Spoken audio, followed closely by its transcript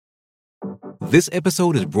This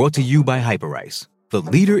episode is brought to you by Hyperice, the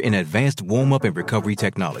leader in advanced warm-up and recovery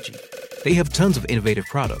technology. They have tons of innovative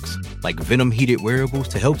products, like Venom-heated wearables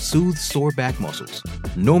to help soothe sore back muscles,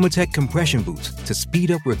 Normatec compression boots to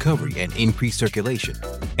speed up recovery and increase circulation,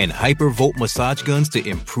 and Hypervolt massage guns to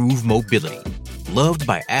improve mobility. Loved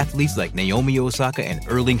by athletes like Naomi Osaka and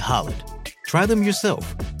Erling Haaland. Try them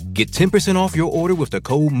yourself. Get 10% off your order with the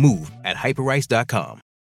code MOVE at hyperice.com.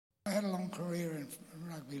 I had a long career in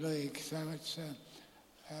rugby league, so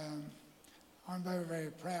I'm very,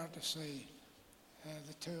 very proud to see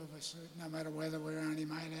the two of us, no matter whether we're only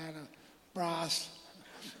made out of brass,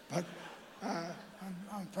 but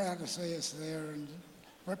I'm proud to see us there and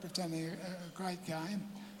representing a great game,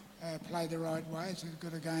 played the right way. It's as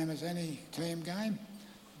good a game as any team game,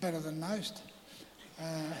 better than most.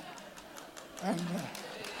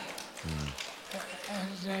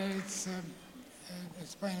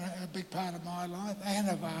 It's been a big part of my life and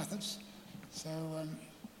of Arthur's, so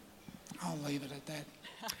I'll leave it at that.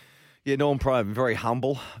 Yeah, Norm Provan, very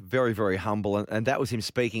humble, very, very humble. And that was him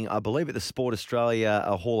speaking, I believe, at the Sport Australia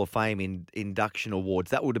Hall of Fame induction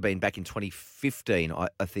awards. That would have been back in 2015,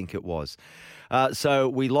 I think it was. So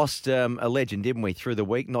we lost a legend, didn't we, through the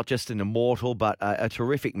week? Not just an immortal, but a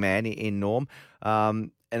terrific man in Norm.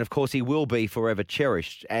 And, of course, he will be forever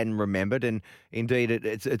cherished and remembered. And, indeed,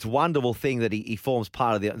 it's a wonderful thing that he forms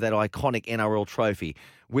part of that iconic NRL trophy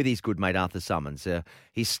with his good mate Arthur Summons.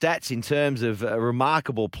 His stats in terms of a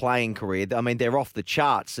remarkable playing career, I mean, they're off the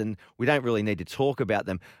charts, and we don't really need to talk about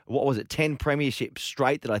them. What was it, 10 premierships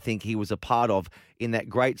straight that I think he was a part of in that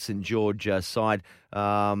great St George side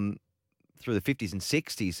through the 50s and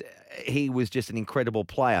 60s. He was just an incredible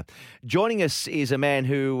player. Joining us is a man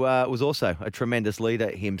who was also a tremendous leader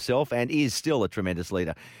himself and is still a tremendous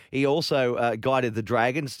leader. He also guided the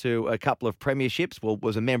Dragons to a couple of premierships,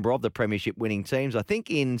 was a member of the premiership winning teams, I think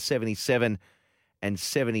in 77 and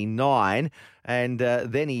 79, and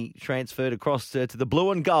then he transferred across to the Blue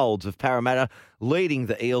and Golds of Parramatta, leading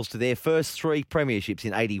the Eels to their first three premierships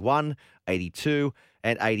in 81, 82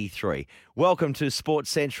 and 83. Welcome to Sports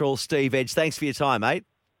Central, Steve Edge. Thanks for your time, mate.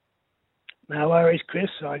 No worries, Chris.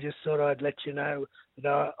 I just thought I'd let you know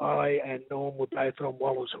that I and Norm were both on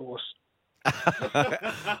Waller's horse.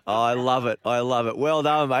 I love it. I love it. Well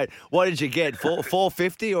done, mate. What did you get?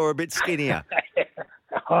 450 or a bit skinnier?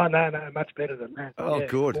 Oh, no, much better than that. Oh, yeah,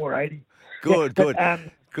 good. 480. Good. Good.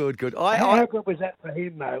 How good was that for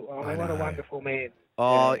him, though? What a wonderful man.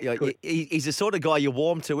 Oh, yeah, he's the sort of guy you're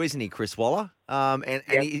warm to, isn't he, Chris Waller?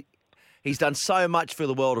 He's done so much for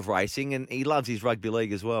the world of racing, and he loves his rugby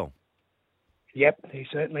league as well. Yep, he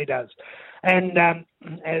certainly does. And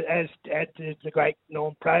as the great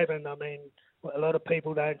Norm Provan, I mean, a lot of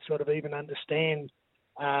people don't sort of even understand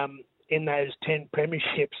in those 10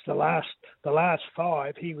 premierships, the last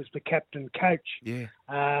 5, he was the captain coach. Yeah.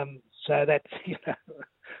 So that's,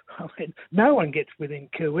 I mean, no one gets within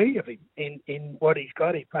cooee of him in what he's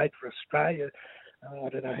got. He played for Australia, I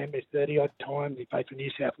don't know how many, 30-odd times. He played for New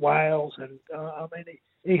South Wales. And, I mean,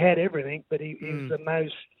 he had everything, but he was the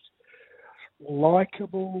most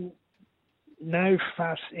likeable,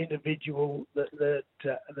 no-fuss individual that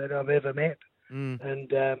I've ever met.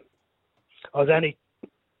 And I was only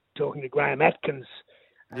talking to Graham Atkins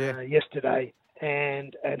yesterday,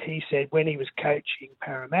 and he said when he was coaching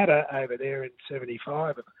Parramatta over there in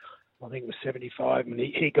 75, I think it was 75, and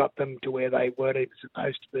he got them to where they weren't even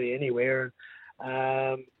supposed to be anywhere. He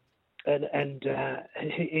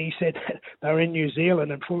said they were in New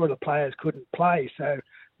Zealand and 4 of the players couldn't play, so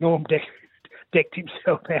Norm decked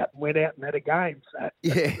himself out and went out and had a game. So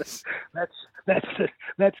yes,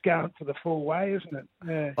 that's going for the full way, isn't it?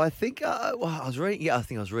 Yeah. I think I was reading. Yeah, I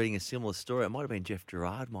think I was reading a similar story. It might have been Jeff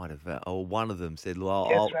Gerard, or one of them said,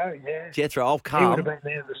 "Well, Jethro, I'll come." He would have been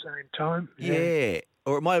there at the same time. Yeah.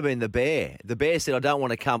 Or it might have been the Bear. The Bear said, "I don't want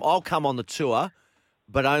to come. I'll come on the tour,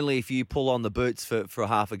 but only if you pull on the boots for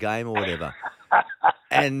half a game or whatever."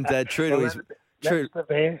 And true to his. True.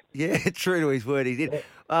 Yeah, true to his word, he did.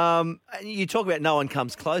 Yeah. You talk about no one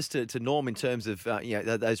comes close to Norm in terms of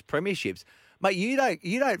those premierships, mate.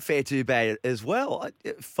 You don't fare too bad as well.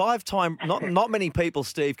 5-time. Not many people,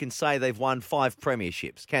 Steve, can say they've won 5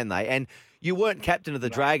 premierships, can they? And you weren't captain of the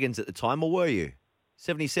Dragons at the time, or were you?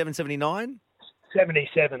 77, 79?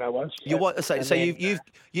 77, I was.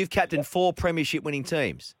 You've captained 4 premiership winning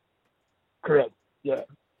teams. Correct. Yeah.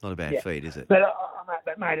 Not a bad feat, is it? But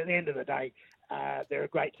mate, at the end of the day, there are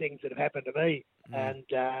great things that have happened to me. And,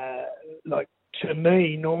 to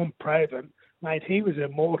me, Norm Provan, mate, he was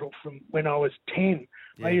immortal from when I was 10.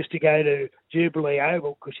 Yeah. I used to go to Jubilee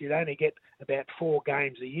Oval because you'd only get about 4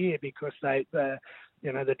 games a year because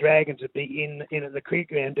the Dragons would be in at the cricket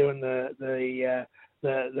ground doing the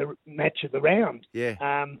match of the round.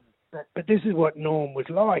 Yeah. But this is what Norm was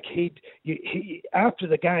like. He after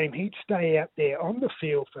the game, he'd stay out there on the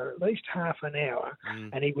field for at least half an hour,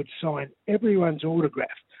 and he would sign everyone's autograph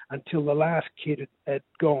until the last kid had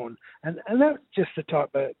gone. And that's just the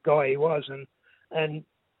type of guy he was. And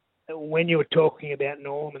when you were talking about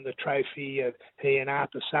Norm and the trophy of he and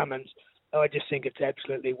Arthur Summons, I just think it's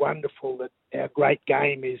absolutely wonderful that our great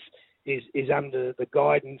game is under the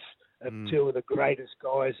guidance of two of the greatest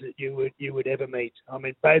guys that you would ever meet. I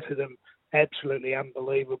mean, both of them absolutely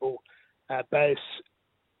unbelievable. Both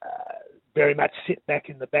very much sit back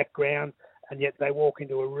in the background, and yet they walk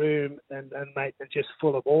into a room and mate, they're just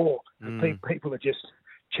full of awe. And people are just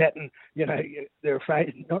chatting. They're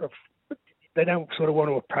afraid they don't sort of want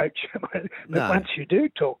to approach him. But once you do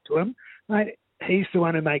talk to him, mate, he's the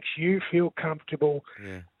one who makes you feel comfortable.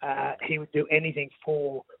 Yeah. He would do anything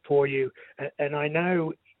for you. And I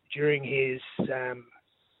know during his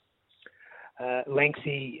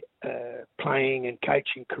lengthy playing and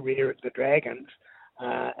coaching career at the Dragons,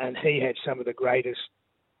 and he had some of the greatest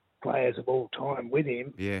players of all time with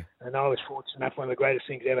him. Yeah. And I was fortunate enough, one of the greatest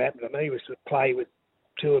things that ever happened to me was to play with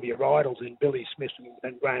two of your idols in Billy Smith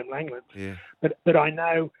and Graham Langland. Yeah. But I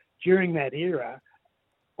know during that era,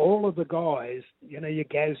 all of the guys, your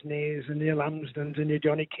Gasniers and your Lumsdens and your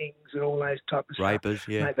Johnny Kings and all those type of Rapers,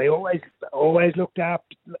 stuff. yeah. Mate, they always looked up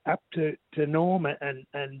to Norm, and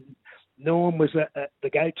Norm was the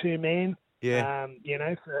go-to man. Yeah.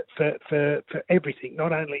 For everything,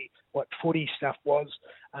 not only what footy stuff was,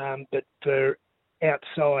 but for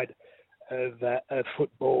outside of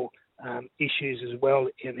football issues as well.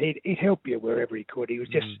 And he'd help you wherever he could. He was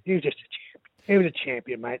just a champion. He was a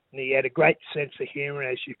champion, mate, and he had a great sense of humour,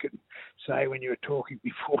 as you could say when you were talking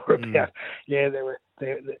before about,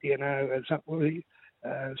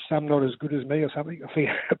 some not as good as me or something. I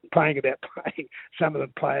think playing some of the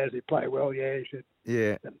players who play well, he said,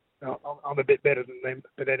 yeah. I'm a bit better than them,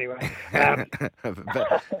 but anyway.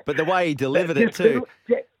 But the way he delivered it too.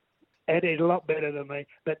 And he's a lot better than me,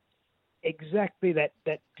 but exactly that's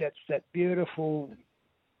that beautiful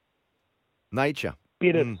nature.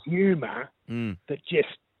 Bit of humour that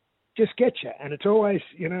just gets you, and it's always,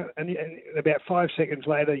 and about 5 seconds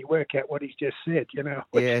later you work out what he's just said,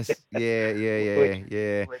 Yes,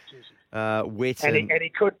 yeah. Wit and he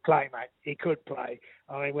could play, mate. He could play.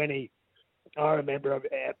 I mean, I remember out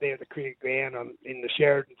there at the cricket ground in the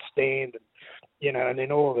Sheridan stand, and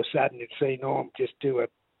then all of a sudden you'd see Norm just do a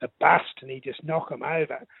bust and he'd just knock him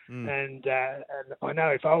over. And I know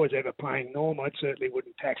if I was ever playing Norm, I certainly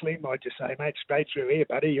wouldn't tackle him. I'd just say, mate, straight through here,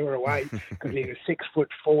 buddy, you're away, because he was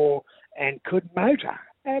 6'4" and could motor,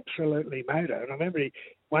 absolutely motor. And I remember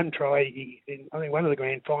one try, I think one of the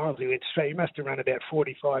grand finals, he went straight. He must have run about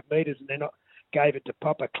 45 metres, and then gave it to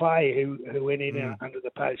Popper Clay, who went in under the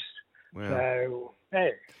post. Wow. So,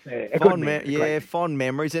 fond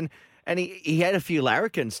memories. And he had a few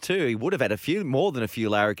larrikins too. He would have had more than a few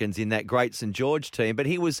larrikins in that great St George team. But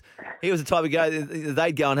he was the type of guy,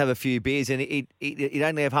 they'd go and have a few beers, and he'd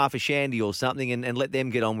only have half a shandy or something, and let them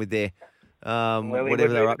get on with their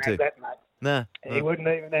whatever they're up to. No, he wouldn't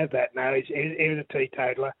even have that. No, he was a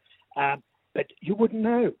teetotaler. But you wouldn't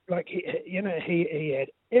know. Like he had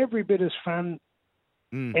every bit as fun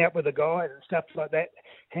out with the guys and stuff like that.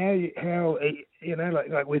 How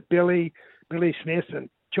like with Billy Smith and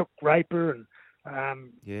Chuck Raper and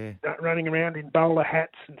running around in bowler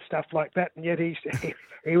hats and stuff like that, and yet he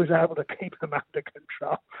was able to keep them under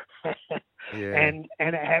control and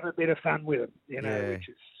have a bit of fun with them,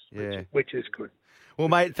 which is good. Well,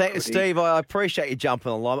 mate, Steve, I appreciate you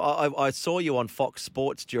jumping on the line. I saw you on Fox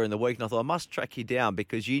Sports during the week, and I thought I must track you down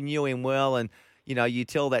because you knew him well, and you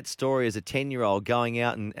tell that story as a 10-year-old going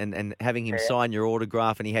out and having him sign your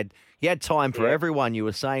autograph, and he had time for everyone. You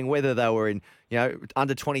were saying whether they were in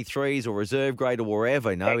under 23s or reserve grade or wherever.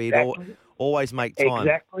 He'd always make time.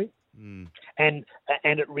 Exactly. And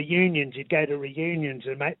at reunions, you'd go to reunions,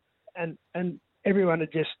 and everyone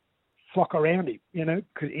would just flock around him.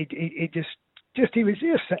 Because he was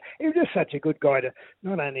just such a good guy to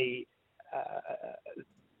not only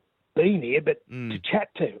be near, but to chat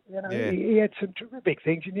to. He had some terrific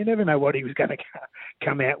things, and you never know what he was going to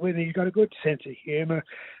come out with. He's got a good sense of humour,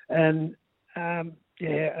 and and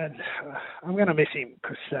I'm going to miss him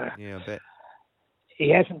because I bet he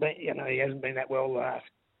hasn't been that well the last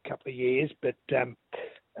couple of years. But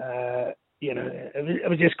it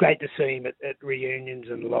was just great to see him at reunions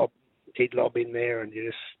and lob he'd lob in there, and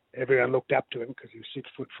everyone looked up to him because he was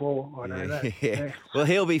 6'4". I know that. Yeah. Well,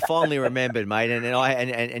 he'll be fondly remembered, mate.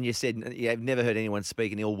 And you said you've never heard anyone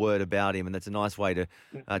speak an ill word about him, and that's a nice way to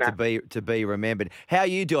be remembered. How are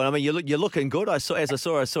you doing? I mean, you're looking good. I saw you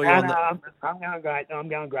on the. I'm going great. I'm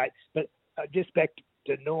going great. But just back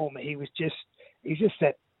to Norm, he's just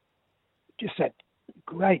that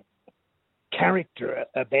great character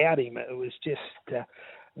about him. It was just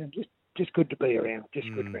good to be around. Just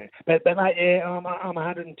good to be around. But mate, yeah, I'm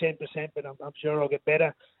 110%, but I'm sure I'll get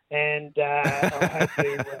better. And I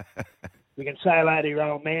hope we can say hello to your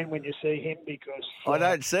old man when you see him, because I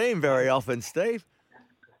don't see him very often, Steve.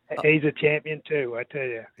 He's a champion too, I tell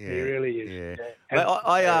you. Yeah, he really is. Yeah.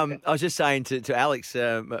 I was just saying to Alex,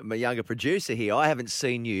 my younger producer here, I haven't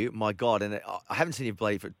seen you, my God, and I haven't seen you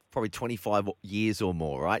play for probably 25 years or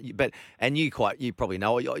more, right? And you probably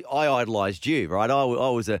know, I idolised you, right? I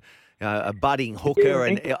was a budding hooker,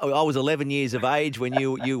 and I was 11 years of age when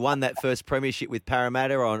you won that first premiership with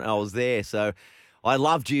Parramatta. I was there, so I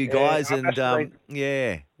loved you guys, and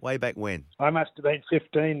way back when. I must have been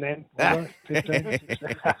 15 then. 15.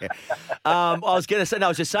 I was going to say, no, I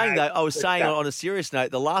was just saying, though, I was saying on a serious note,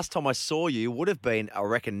 the last time I saw you would have been, I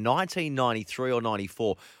reckon, 1993 or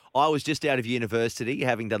 94. I was just out of university,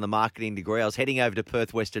 having done the marketing degree. I was heading over to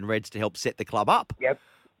Perth Western Reds to help set the club up. Yep.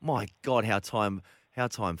 My God, how time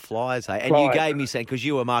flies, hey? And you gave me something, because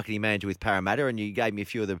you were marketing manager with Parramatta, and you gave me a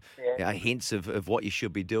few of the hints of what you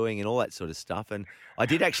should be doing and all that sort of stuff. And I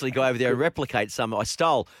did actually go over there and replicate some. I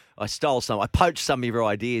stole some. I poached some of your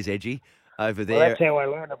ideas, Edgy, over there. Well, that's how I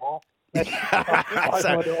learned them all.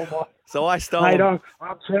 So I stole. Mate, I'm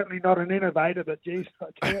certainly not an innovator, but geez, I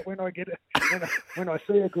tell you, when I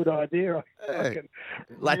see a good idea, I can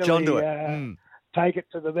latch onto it. Take it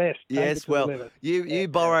to the best. Yes, well, you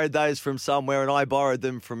borrowed those from somewhere, and I borrowed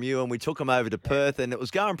them from you, and we took them over to Perth, and it was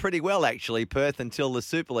going pretty well, actually, Perth, until the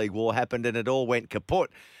Super League war happened, and it all went kaput.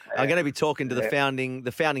 I'm going to be talking to the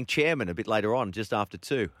founding chairman a bit later on, just after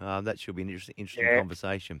 2. That should be an interesting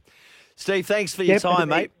conversation. Steve, thanks for your time,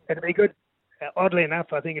 mate. It'd be good. Oddly enough,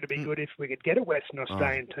 I think it'd be good if we could get a Western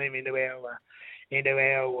Australian team into our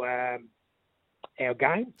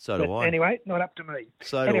game. So do I. Anyway, not up to me.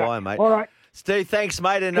 So do I, mate. All right. Steve, thanks,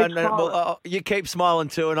 mate. And you keep smiling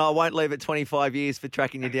too, and I won't leave it 25 years for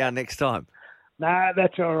tracking you down next time. No,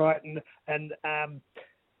 that's all right. And our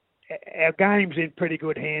game's in pretty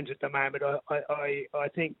good hands at the moment. I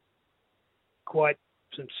think quite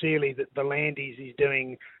sincerely that V'landys is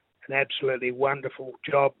doing an absolutely wonderful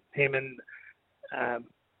job. Him and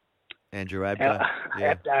Andrew Abdo.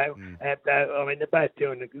 Abdo. I mean, they're both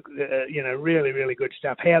doing really, really good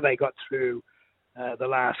stuff. How they got through the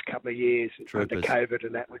last couple of years under COVID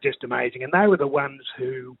and that was just amazing. And they were the ones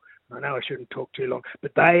who, I know I shouldn't talk too long,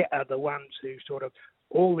 but they are the ones who sort of,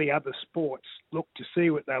 all the other sports looked to see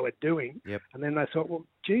what they were doing. Yep. And then they thought, well,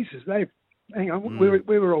 Jesus, hang on,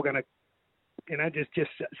 we were all going to,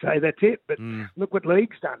 just say that's it. But look what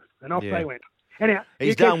League's done. And off they went. Anyhow,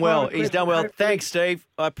 he's done well. Thanks, Steve.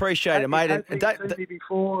 I appreciate it, mate.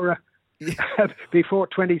 Before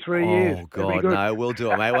 23 years. Oh, God, no, we'll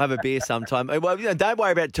do it, mate. We'll have a beer sometime. Well, don't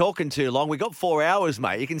worry about talking too long. We've got 4 hours,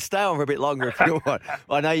 mate. You can stay on for a bit longer if you want.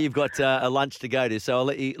 I know you've got a lunch to go to, so I'll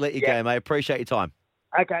let you go, mate. Appreciate your time.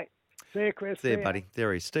 Okay. See you, Chris. See you, buddy.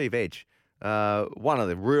 There he is, Steve Edge. One of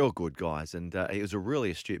the real good guys, and he was a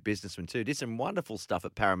really astute businessman too. Did some wonderful stuff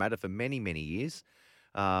at Parramatta for many, many years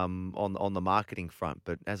on the marketing front.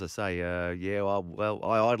 But as I say, I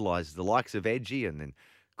idolised the likes of Edgy and then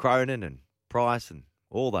Cronin and Price and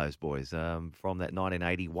all those boys from that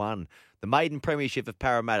 1981, the maiden premiership of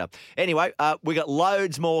Parramatta. Anyway, we got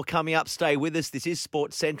loads more coming up. Stay with us. This is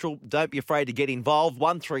Sports Central. Don't be afraid to get involved.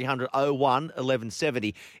 1300 01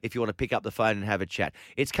 1170 if you want to pick up the phone and have a chat.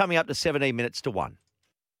 It's coming up to 17 minutes to 1.